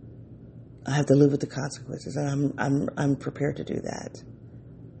 I have to live with the consequences, and I'm prepared to do that.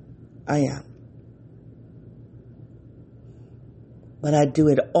 I am. But I do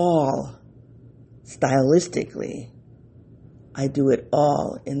it all stylistically. I do it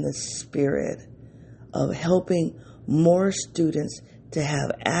all in the spirit of helping more students to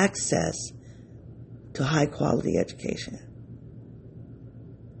have access to high quality education.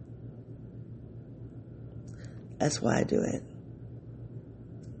 That's why I do it.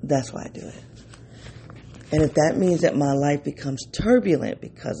 That's why I do it. And if that means that my life becomes turbulent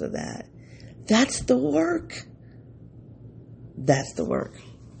because of that, that's the work. That's the work.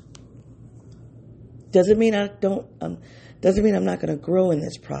 Doesn't mean doesn't mean I'm not going to grow in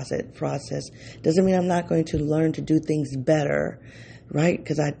this process. Doesn't mean I'm not going to learn to do things better, right?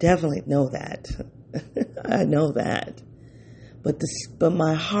 Because I definitely know that. I know that. But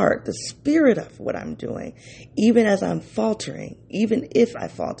my heart, the spirit of what I'm doing, even as I'm faltering, even if I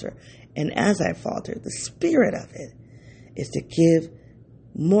falter, and as I falter, the spirit of it is to give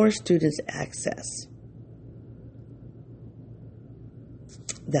more students access.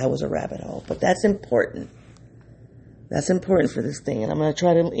 That was a rabbit hole, but that's important. That's important for this thing, and I'm going to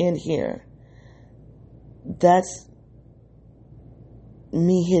try to end here. That's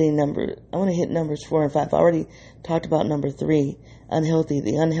me hitting I want to hit numbers 4 and 5. I already talked about number 3,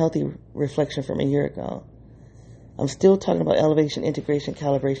 the unhealthy reflection from a year ago. I'm still talking about elevation, integration,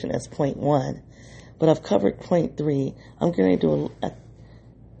 calibration as point 1, but I've covered point 3. I'm going to do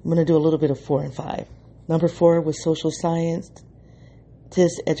a little bit of 4 and 5. Number 4 was social scientist,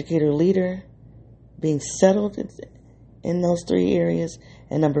 educator, leader, being settled in those 3 areas,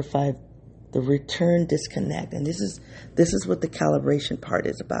 and number 5, the return disconnect. And this is what the calibration part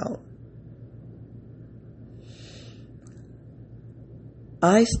is about.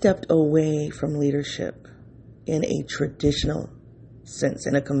 I stepped away from leadership in a traditional sense,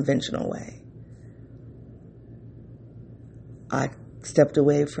 in a conventional way. I stepped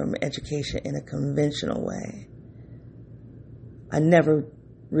away from education in a conventional way. I never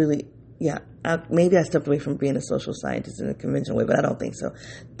really, maybe I stepped away from being a social scientist in a conventional way, but I don't think so.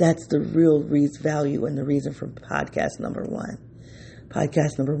 That's the real value and the reason for podcast number 1.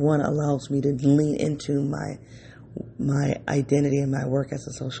 Podcast number 1 allows me to lean into my identity and my work as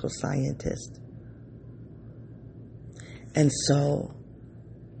a social scientist. And so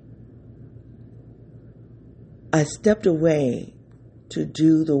I stepped away to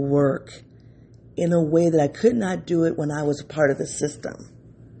do the work in a way that I could not do it when I was a part of the system.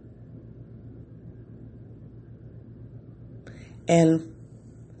 And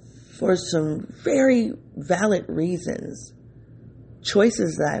for some very valid reasons,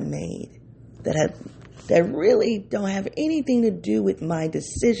 choices that I made that really don't have anything to do with my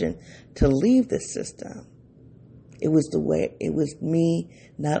decision to leave the system. It was me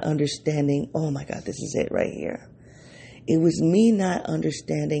not understanding, oh my God, this is it right here. It was me not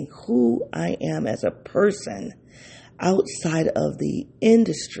understanding who I am as a person outside of the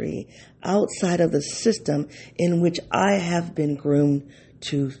industry, outside of the system in which I have been groomed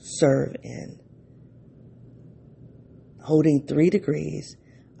to serve in. Holding 3 degrees,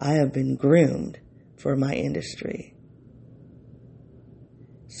 I have been groomed for my industry.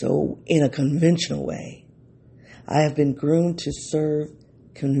 So in a conventional way, I have been groomed to serve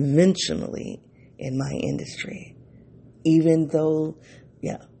conventionally in my industry. Even though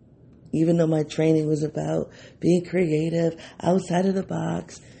my training was about being creative, outside of the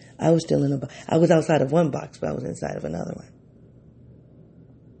box, I was still I was outside of one box, but I was inside of another one.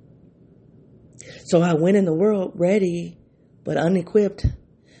 So I went in the world ready, but unequipped,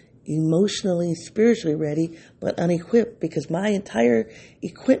 emotionally, spiritually ready, but unequipped, because my entire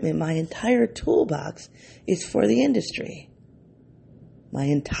equipment, my entire toolbox is for the industry. My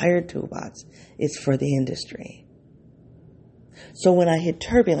entire toolbox is for the industry. So when I hit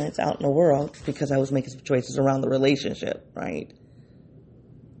turbulence out in the world, because I was making some choices around the relationship, right?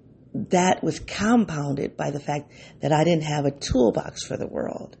 That was compounded by the fact that I didn't have a toolbox for the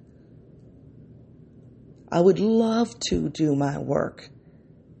world. I would love to do my work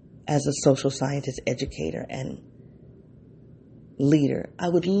as a social scientist educator and leader. I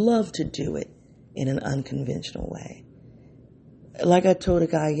would love to do it in an unconventional way. Like I told a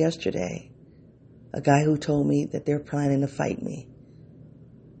guy yesterday, a guy who told me that they're planning to fight me.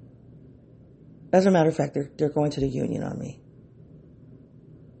 As a matter of fact, they're going to the union on me.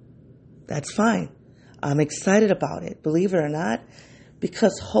 That's fine. I'm excited about it, believe it or not,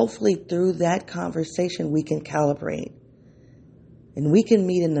 because hopefully through that conversation we can calibrate and we can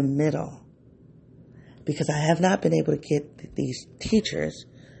meet in the middle, because I have not been able to get these teachers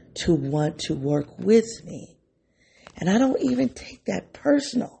to want to work with me. And I don't even take that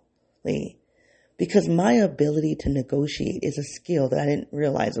personally, because my ability to negotiate is a skill that I didn't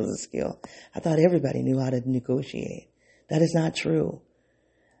realize was a skill. I thought everybody knew how to negotiate. That is not true.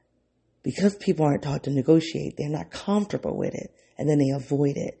 Because people aren't taught to negotiate, they're not comfortable with it, and then they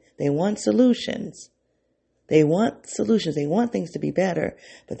avoid it. They want solutions. They want solutions. They want things to be better,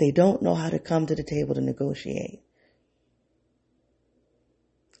 but they don't know how to come to the table to negotiate.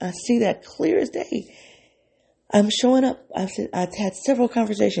 I see that clear as day. I'm showing up. I've had several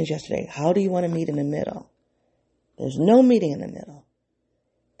conversations yesterday. How do you want to meet in the middle? There's no meeting in the middle.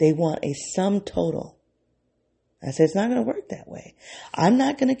 They want a sum total. I said, it's not going to work that way. I'm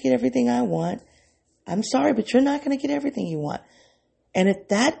not going to get everything I want. I'm sorry, but you're not going to get everything you want. And if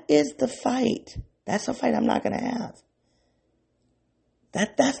that is the fight, that's a fight I'm not going to have.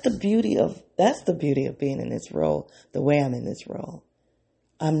 That's the beauty of being in this role, the way I'm in this role.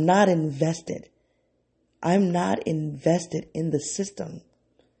 I'm not invested. I'm not invested in the system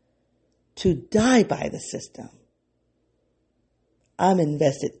to die by the system. I'm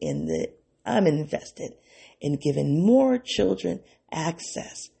invested in giving more children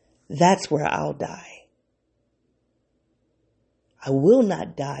access. That's where I'll die. I will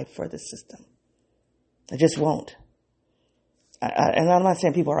not die for the system. I just won't. And I'm not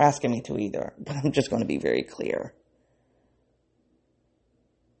saying people are asking me to either, but I'm just going to be very clear.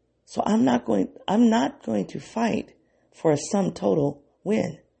 So I'm not going to fight for a sum total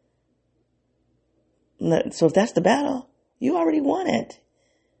win. So if that's the battle, you already won it.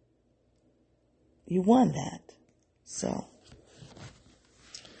 You won that. So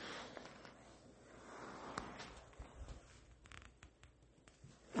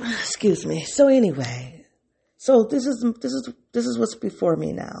excuse me. So anyway, this is what's before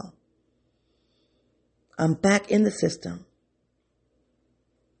me now. I'm back in the system,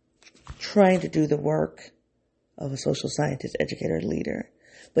 trying to do the work of a social scientist, educator, leader,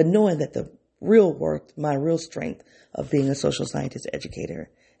 but knowing that the real work, my real strength of being a social scientist, educator,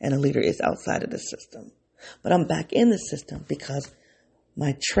 and a leader is outside of the system. But I'm back in the system because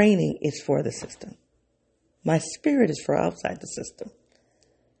my training is for the system. My spirit is for outside the system.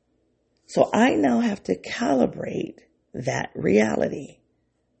 So I now have to calibrate that reality.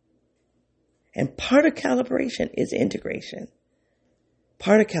 And part of calibration is integration.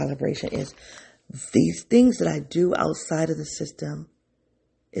 Part of calibration is these things that I do outside of the system.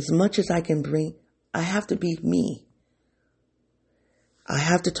 As much as I can bring, I have to be me. I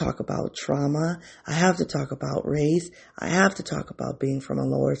have to talk about trauma. I have to talk about race. I have to talk about being from a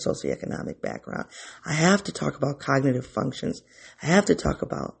lower socioeconomic background. I have to talk about cognitive functions. I have to talk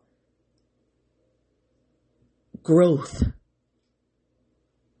about growth.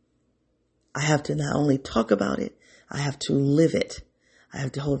 I have to not only talk about it, I have to live it. I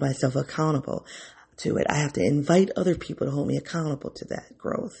have to hold myself accountable to it. I have to invite other people to hold me accountable to that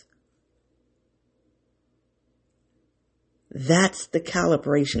growth. That's the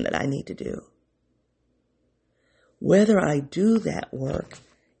calibration that I need to do. Whether I do that work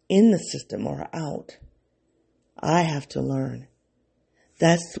in the system or out, I have to learn.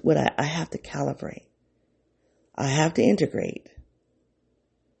 That's what I have to calibrate. I have to integrate.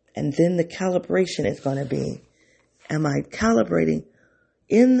 And then the calibration is going to be, am I calibrating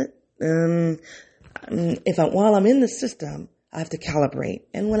while I'm in the system, I have to calibrate.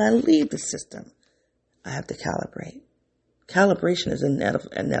 And when I leave the system, I have to calibrate. Calibration is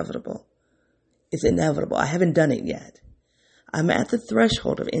inevitable. It's inevitable. I haven't done it yet. I'm at the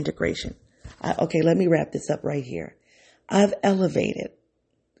threshold of integration. Okay, let me wrap this up right here. I've elevated.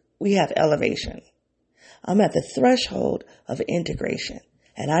 We have elevation. I'm at the threshold of integration.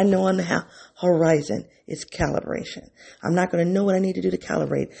 And I know on the horizon is calibration. I'm not going to know what I need to do to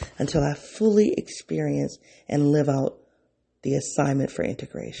calibrate until I fully experience and live out the assignment for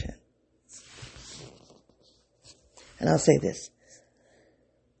integration. And I'll say this.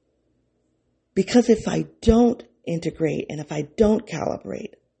 Because if I don't integrate and if I don't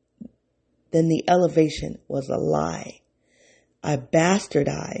calibrate, then the elevation was a lie. I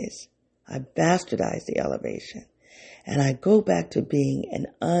bastardize the elevation. And I go back to being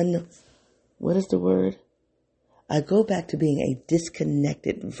I go back to being a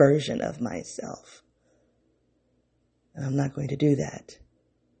disconnected version of myself. And I'm not going to do that.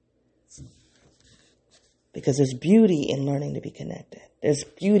 Because there's beauty in learning to be connected. There's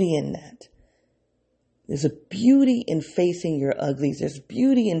beauty in that. There's a beauty in facing your uglies. There's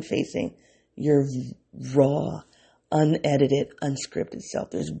beauty in facing your raw, unedited, unscripted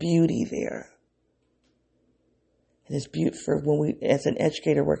self. There's beauty there. And it's beauty for when we, as an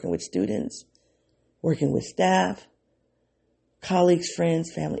educator working with students, working with staff, colleagues,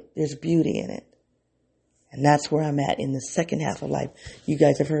 friends, family, there's beauty in it. And that's where I'm at in the second half of life. You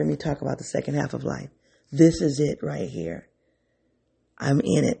guys have heard me talk about the second half of life. This is it right here. I'm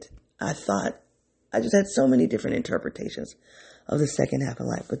in it. I just had so many different interpretations of the second half of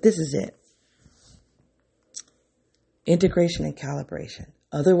life, but this is it. Integration and calibration.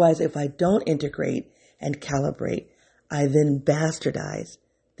 Otherwise, if I don't integrate and calibrate, I then bastardize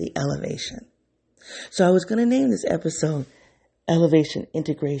the elevation. So I was going to name this episode Elevation,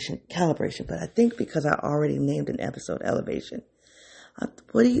 Integration, Calibration, but I think because I already named an episode Elevation, I'm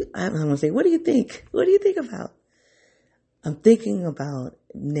going to say, what do you think? What do you think about? I'm thinking about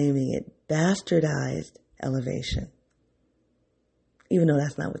naming it Bastardized Elevation. Even though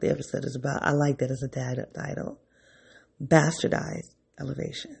that's not what the episode is about, I like that as a title. Bastardized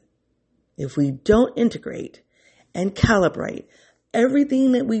Elevation. If we don't integrate and calibrate,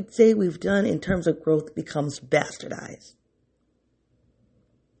 everything that we say we've done in terms of growth becomes bastardized.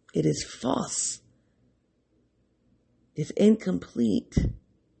 It is false. It's incomplete.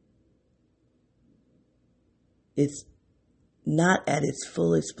 It's not at its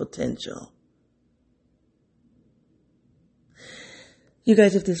fullest potential. You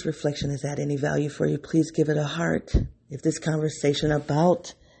guys, if this reflection has had any value for you, please give it a heart. If this conversation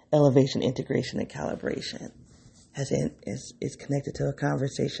about elevation, integration, and calibration is connected to a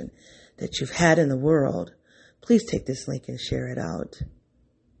conversation that you've had in the world, please take this link and share it out.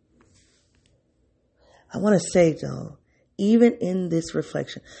 I want to say, though, even in this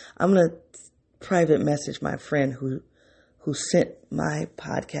reflection, I'm going to private message my friend who sent my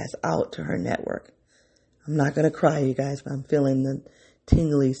podcast out to her network. I'm not going to cry, you guys, but I'm feeling the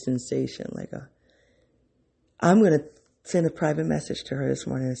tingly sensation. I'm going to send a private message to her this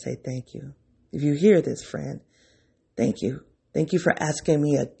morning and say thank you. If you hear this, friend, thank you. Thank you for asking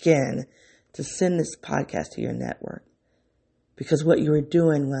me again to send this podcast to your network. Because what you were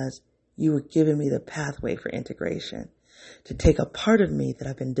doing was you were giving me the pathway for integration, to take a part of me that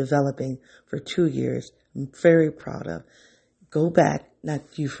I've been developing for 2 years. I'm very proud of. Go back, not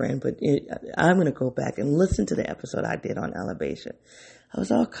you, friend, but I'm going to go back and listen to the episode I did on elevation. I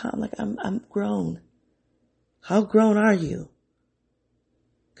was all calm, I'm grown. How grown are you?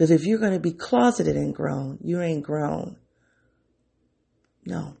 Because if you're going to be closeted and grown, you ain't grown.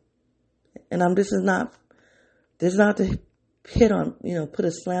 No. And this is not to hit on, put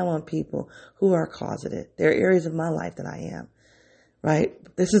a slam on people who are closeted. There are areas of my life that I am, right?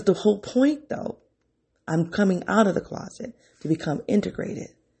 This is the whole point, though. I'm coming out of the closet to become integrated.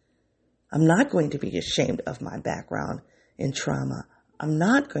 I'm not going to be ashamed of my background in trauma. I'm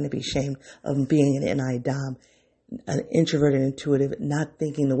not going to be ashamed of being an NI-DOM, an introverted intuitive, not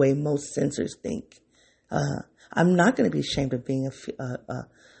thinking the way most sensors think. I'm not going to be ashamed of being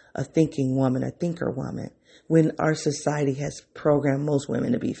a thinking woman, a thinker woman, when our society has programmed most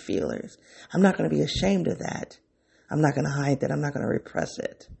women to be feelers. I'm not going to be ashamed of that. I'm not going to hide that. I'm not going to repress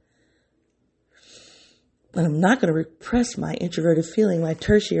it. And I'm not going to repress my introverted feeling, my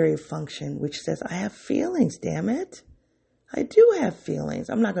tertiary function, which says I have feelings, damn it. I do have feelings.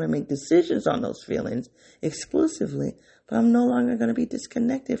 I'm not going to make decisions on those feelings exclusively, but I'm no longer going to be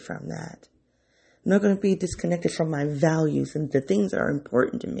disconnected from that. I'm not going to be disconnected from my values and the things that are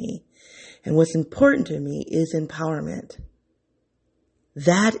important to me. And what's important to me is empowerment.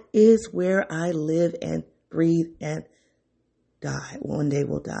 That is where I live and breathe and die. One day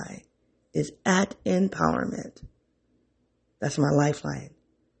will die. Is at empowerment. That's my lifeline.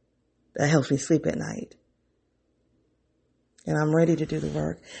 That helps me sleep at night. And I'm ready to do the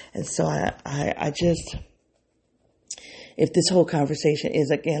work. And so I just, if this whole conversation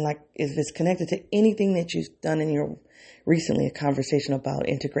is, again, like, if it's connected to anything that you've done in your, recently, a conversation about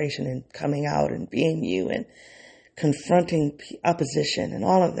integration and coming out and being you and confronting opposition and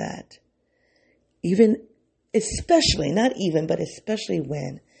all of that, even, especially, not even, but especially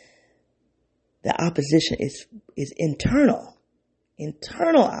when the opposition is internal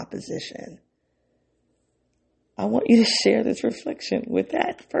opposition. I want you to share this reflection with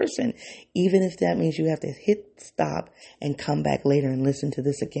that person, even if that means you have to hit stop and come back later and listen to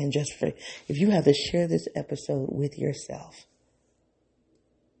this again, just for, if you have to share this episode with yourself.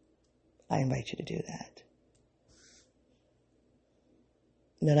 I invite you to do that.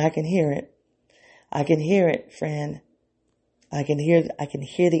 That I can hear it. I can hear it, friend. I can hear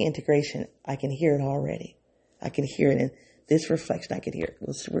the integration. I can hear it already. I can hear it in this reflection. I can hear it.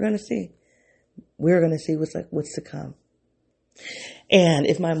 We're going to see. We're going to see what's to come. And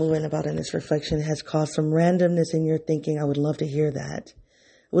if my movement about in this reflection has caused some randomness in your thinking, I would love to hear that.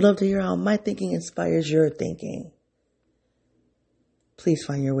 I would love to hear how my thinking inspires your thinking. Please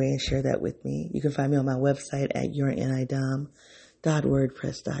find your way and share that with me. You can find me on my website at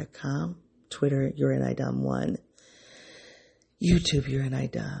youranidom.wordpress.com, Twitter, youranidom1, YouTube,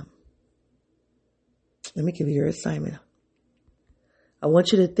 youranidom. Let me give you your assignment. I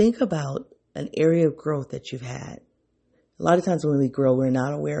want you to think about an area of growth that you've had. A lot of times when we grow, we're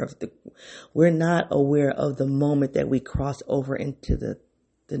not aware of the moment that we cross over into the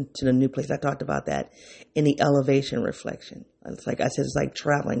new place. I talked about that in the elevation reflection. It's like I said, it's like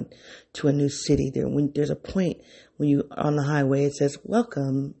traveling to a new city. There's a point when you on the highway, it says,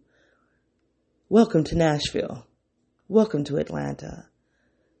 welcome to Nashville. Welcome to Atlanta.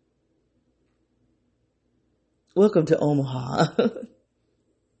 Welcome to Omaha.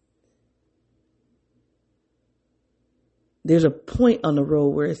 There's a point on the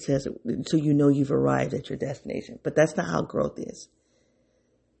road where it says, so you know you've arrived at your destination. But that's not how growth is.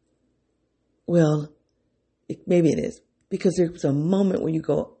 Well, maybe it is. Because there's a moment where you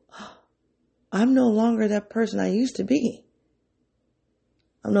go, oh, I'm no longer that person I used to be.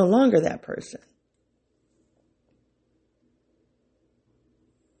 I'm no longer that person.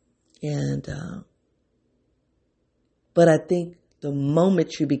 And, but I think the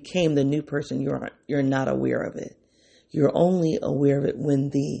moment you became the new person, you're not aware of it. You're only aware of it when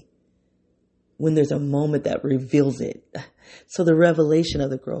there's a moment that reveals it. So the revelation of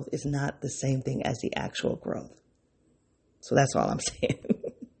the growth is not the same thing as the actual growth. So that's all I'm saying.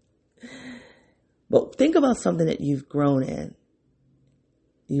 But think about something that you've grown in.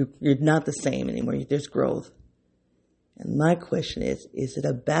 You're not the same anymore. There's growth. And my question is it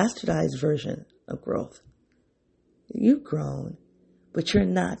a bastardized version of growth? You've grown, but you're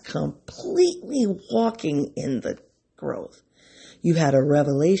not completely walking in the growth. You've had a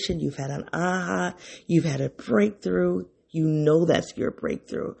revelation. You've had an aha. You've had a breakthrough. You know that's your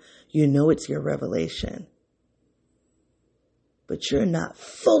breakthrough. You know it's your revelation. But you're not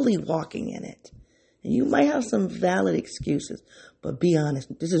fully walking in it. And you might have some valid excuses, but be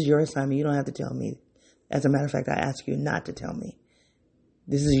honest. This is your assignment. You don't have to tell me. As a matter of fact, I ask you not to tell me.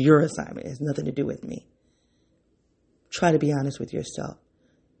 This is your assignment. It has nothing to do with me. Try to be honest with yourself.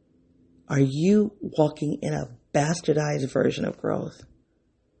 Are you walking in a bastardized version of growth?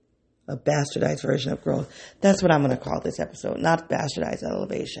 A bastardized version of growth. That's what I'm going to call this episode. Not bastardized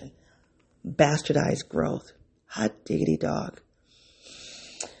elevation. Bastardized growth. Hot diggity dog.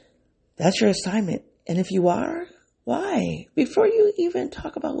 That's your assignment. And if you are, why? Before you even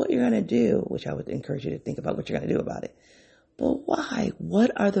talk about what you're going to do, which I would encourage you to think about what you're going to do about it. But why?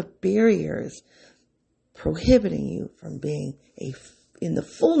 What are the barriers prohibiting you from being in the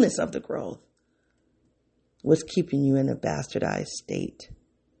fullness of the growth, what's keeping you in a bastardized state.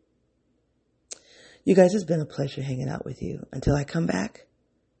 You guys, it's been a pleasure hanging out with you. Until I come back,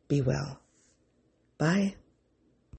 be well. Bye.